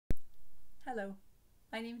Hello,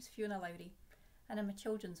 my name's Fiona Lowry and I'm a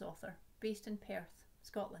children's author based in Perth,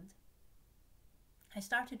 Scotland. I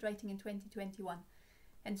started writing in 2021,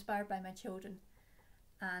 inspired by my children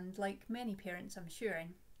and, like many parents I'm sure,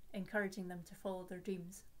 encouraging them to follow their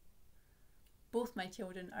dreams. Both my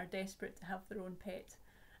children are desperate to have their own pet,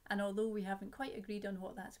 and although we haven't quite agreed on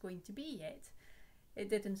what that's going to be yet, it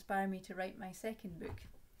did inspire me to write my second book,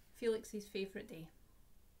 Felix's Favourite Day.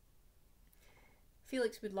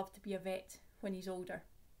 Felix would love to be a vet when he's older,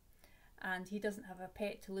 and he doesn't have a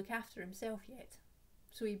pet to look after himself yet,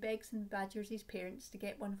 so he begs and badgers his parents to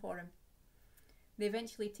get one for him. They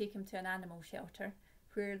eventually take him to an animal shelter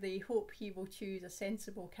where they hope he will choose a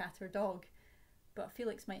sensible cat or dog, but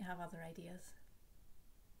Felix might have other ideas.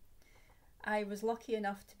 I was lucky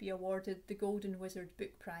enough to be awarded the Golden Wizard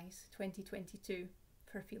Book Prize 2022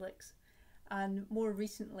 for Felix, and more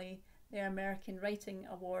recently the American Writing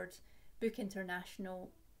Award Book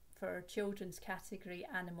International for children's category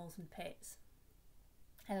Animals and Pets.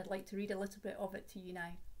 And I'd like to read a little bit of it to you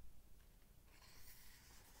now.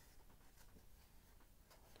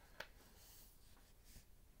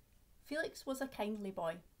 Felix was a kindly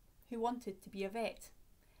boy who wanted to be a vet.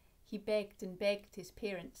 He begged and begged his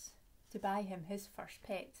parents to buy him his first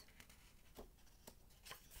pet.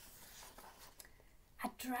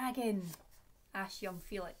 "A dragon," asked young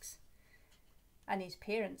Felix, and his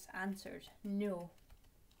parents answered no.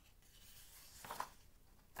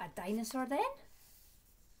 "A dinosaur then?"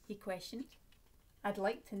 he questioned. "I'd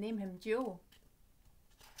like to name him Joe."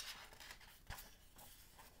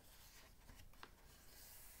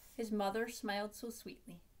 His mother smiled so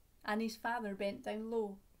sweetly, and his father bent down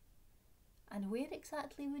low. "And where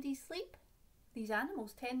exactly would he sleep? These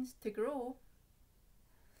animals tend to grow."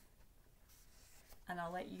 And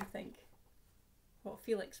I'll let you think what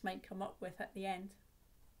Felix might come up with at the end.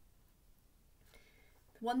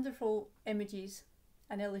 Wonderful images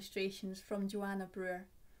and illustrations from Joanna Brewer.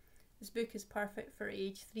 This book is perfect for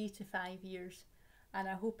age 3 to 5 years, and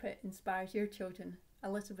I hope it inspires your children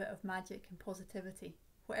a little bit of magic and positivity,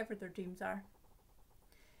 whatever their dreams are.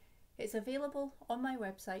 It's available on my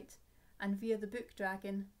website and via the Book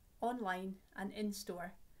Dragon, online and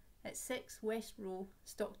in-store at 6 West Row,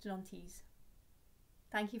 Stockton-on-Tees.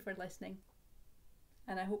 Thank you for listening,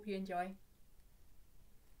 and I hope you enjoy.